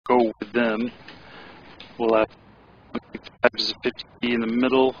go with them. We'll have 50 in the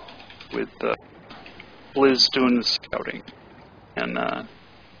middle with Liz doing the scouting. And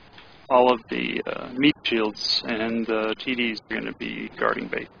all of the meat shields and TDs are going to be guarding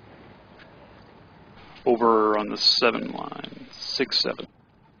base. Over on the 7 line, 6-7.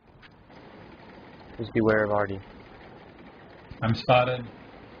 Just beware of Artie. I'm spotted.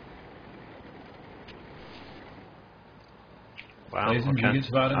 Wow, Jason, did you get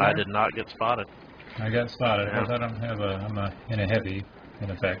spotted I there? did not get spotted. I got spotted. Yeah. I don't have a, I'm in a heavy,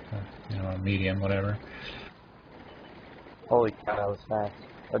 in effect, you know, a medium, whatever. Holy cow, that was fast.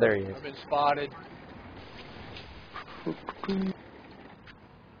 Oh, there he is. I've been spotted. You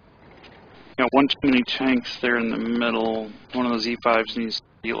know, one too many tanks there in the middle. One of those E5s needs to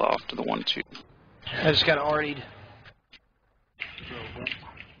deal off to the 1-2. I just got artied.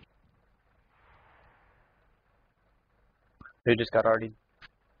 Who just got Artie?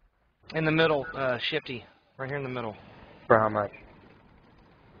 In the middle, Shifty. Right here in the middle. For how much?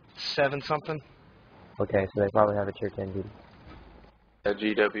 7 something. Okay, so they probably have a tier 10 dude. A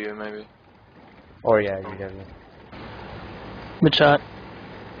GW maybe. Or yeah, UW. Good shot.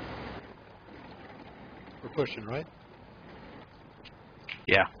 We're pushing, right?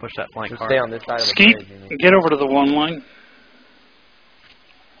 Yeah, push that flank Just hard. stay on this side of the Skeet, bridge. Jimmy. get over to the 1 line.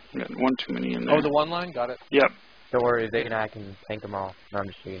 Got one too many in there. Oh, the 1 line? Got it. Yep. Don't worry, if they can, I can tank them all. No, I'm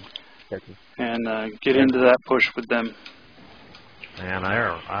just shooting. Joking. And get into that push with them. Man,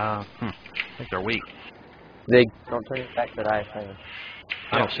 they're, I think they're weak. They don't turn it back to that IS-7.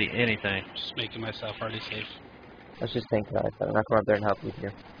 I don't see anything. Just making myself already safe. Let's just tank that IS-7. I'll come up there and help you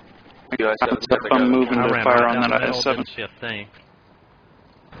here. I'm moving I to ran fire right on down that the middle, IS-7. didn't see a thing.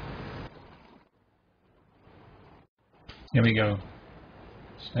 Here we go.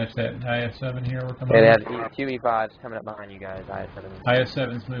 Snatch that IS-7 here. We're coming Okay, they over. have two E5s coming up behind you guys. IS-7.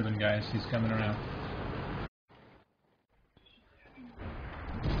 IS-7's moving, guys. He's coming around.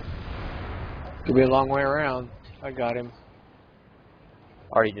 Could be a long way around. I got him.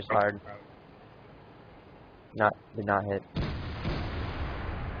 Already just fired. Did not hit.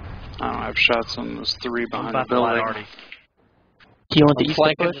 I don't have shots on those 3 I'm behind the about to lie, building. Artie. Do you want the I'm east to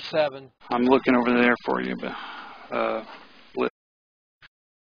flanking push? the 7. I'm looking over there for you, but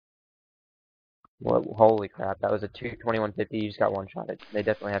Well, holy crap, that was a 2150. You just got one shot. They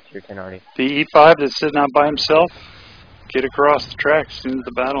definitely have tier 10 already. the E5 that's sitting out by himself, get across the tracks into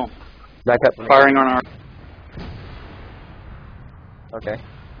the battle. Back up. For me. Firing on our... Okay.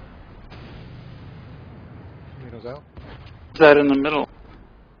 He goes out. that in the middle.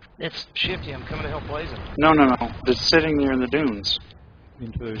 It's Shifty. I'm coming to help Blazing. No. That's sitting there in the dunes.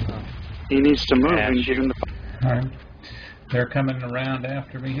 He needs to move and get in the... Alright. They're coming around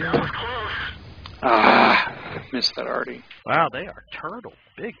after me here. Missed that already. Wow, they are turtle,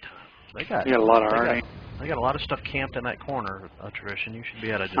 big time. They got You got a lot of already. They got a lot of stuff camped in that corner, Tradition. You should be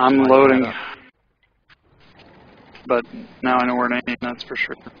able to just... I'm line loading. that up. But now I know where to aim, that's for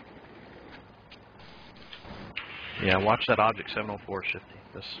sure. Yeah, watch that object 704, Shifty.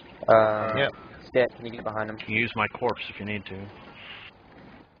 This, Yeah. Stat, can you get behind them? you can use my corpse if you need to.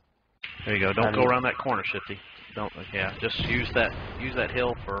 There you go. Don't go around that corner, Shifty. Don't. Yeah, just use that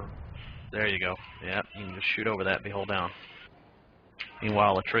hill for... There you go. Yeah, you can just shoot over that and be hold down.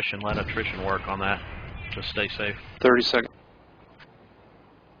 Meanwhile, let attrition work on that. Just stay safe. 30 seconds.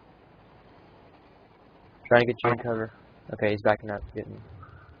 Trying to get you in cover. Okay, he's backing up.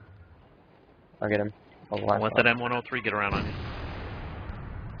 I'll get him. Let that M103 get around on you.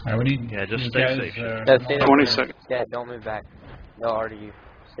 Alright, we need... Yeah, just you stay guys, safe. Stay there 20 for a minute. seconds. Stat, don't move back. They'll already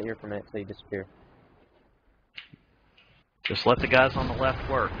stay here for a minute until you disappear. Just let the guys on the left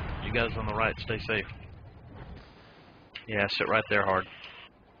work. You guys on the right, stay safe. Yeah, sit right there hard.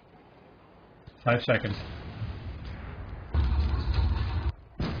 5 seconds.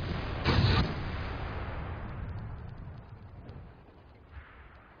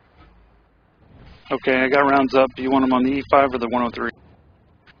 Okay, I got rounds up. Do you want them on the E5 or the 103?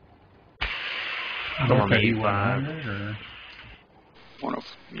 I'm on the Okay, E5. 100 or...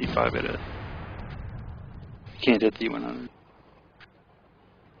 E5 hit it. Can't hit the 100.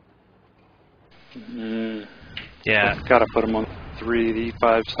 Yeah, Gotta put them on 3. The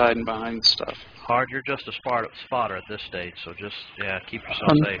E5's hiding behind stuff. hard. You're just a spotter at this stage, so just, yeah, keep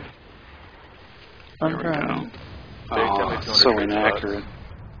yourself safe. There we go. Trying. Oh, so inaccurate.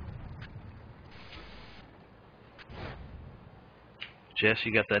 Jess,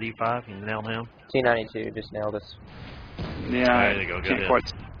 you got that E5? You nailed him? T92 just nailed us. Yeah, There you go, good can't hit.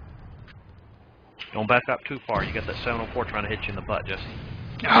 quite... Don't back up too far. You got that 704 trying to hit you in the butt, Jesse.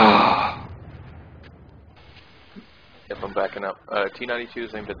 Ah. Yep. I'm backing up. T-92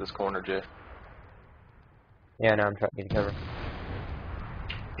 is aimed at this corner, Jay. Yeah, no, I'm trying to get cover.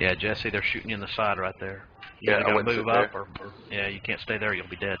 Yeah, Jesse, they're shooting you in the side right there. You Yeah, either I gotta wouldn't move sit up there. or yeah, you can't stay there. You'll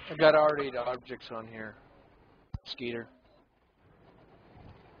be dead. I've got already the objects on here. Skeeter.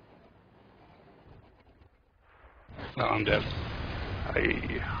 Oh, I'm dead. I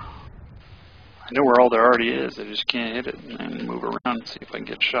know where all there already is. I just can't hit it and move around and see if I can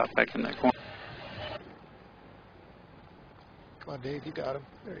get shot back in that corner. Come on, Dave, you got him.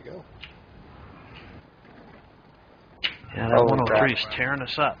 There you go. Yeah, that 103 is tearing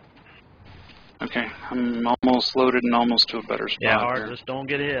us up. Okay, I'm almost loaded and almost to a better spot. Yeah, hard. Here. Just don't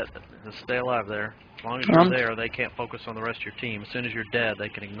get hit. Just stay alive there. As long as you're there, they can't focus on the rest of your team. As soon as you're dead, they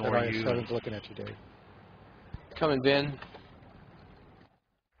can ignore you. IS-7's looking at you, Dave. Coming, Ben.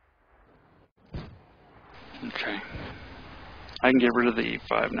 Okay. I can get rid of the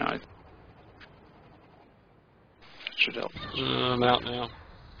E5 now. That should help. I'm out now.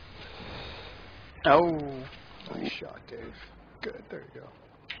 Oh, nice shot, Dave. Good, there you go.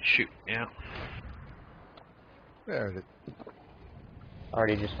 Shoot, yeah. There it is.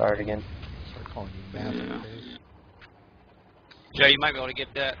 Already just fired again. Start calling you massive, Yeah. Dave. Jay, you might be able to get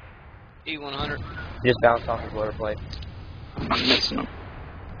that E100. Just bounced off his loader plate. I'm missing him.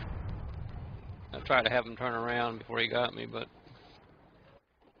 I tried to have him turn around before he got me, but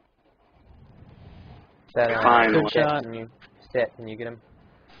That, Finally. Good shot. Can you get him?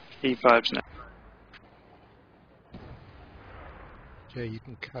 E5's now. Jay, you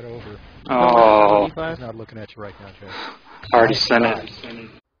can cut over. Oh, He's not looking at you right now, Jay. I already sent it.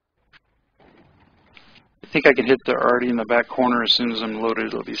 I think I can hit the already in the back corner as soon as I'm loaded.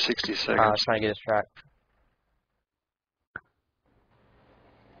 It'll be 60 I was seconds. trying to get his track.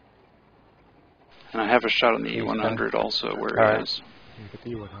 And I have a shot on the E100 also where Alright. he is. You get the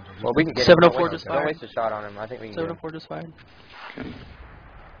E100. Well, we can get 704 him. just Don't fired. waste a shot on him. I think we can get him. 704 just fired. Okay.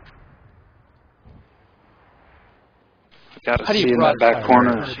 I gotta How do see you in that run back fire?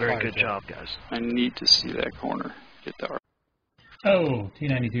 corner. Very good job, guys. I need to see that corner. Get the Oh,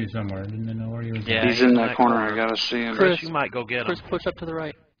 T-92 somewhere. Didn't know where he was. Yeah, He's in that corner. I gotta see him. Chris, you might go get him. Chris, push up to the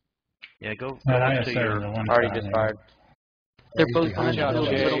right. Yeah, go Oh, up IS-7 to is your. the one Already shot, just yeah. fired. They're He's both behind behind you,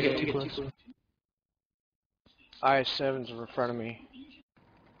 you, so Jay. don't get too close. IS-7's in front of me.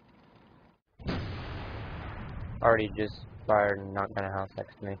 Already just fired and knocked down a house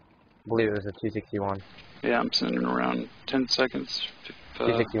next to me. I believe it was a 261. Yeah, I'm sending around 10 seconds. If,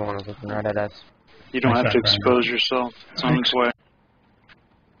 261 was looking right at us. you don't Nice have to shot, Brian. expose yourself. It's on its way.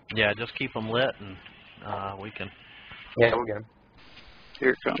 Yeah, just keep them lit, and we can. Yeah, we'll get him.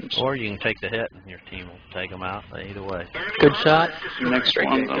 Here it comes. Or you can take the hit, and your team will take them out. Either way. Good shot. Next Great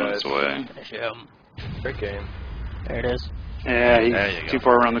one's game, on its guys. way. Great game. There it is. Yeah, There you he's go. too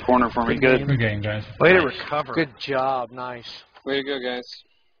far around the corner for me. Good. Good game, guys. Way to Nice. recover. Good job. Nice. Way to go, guys.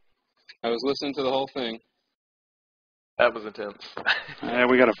 I was listening to the whole thing. That was intense. Yeah,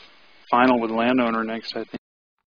 we got a final with landowner next, I think.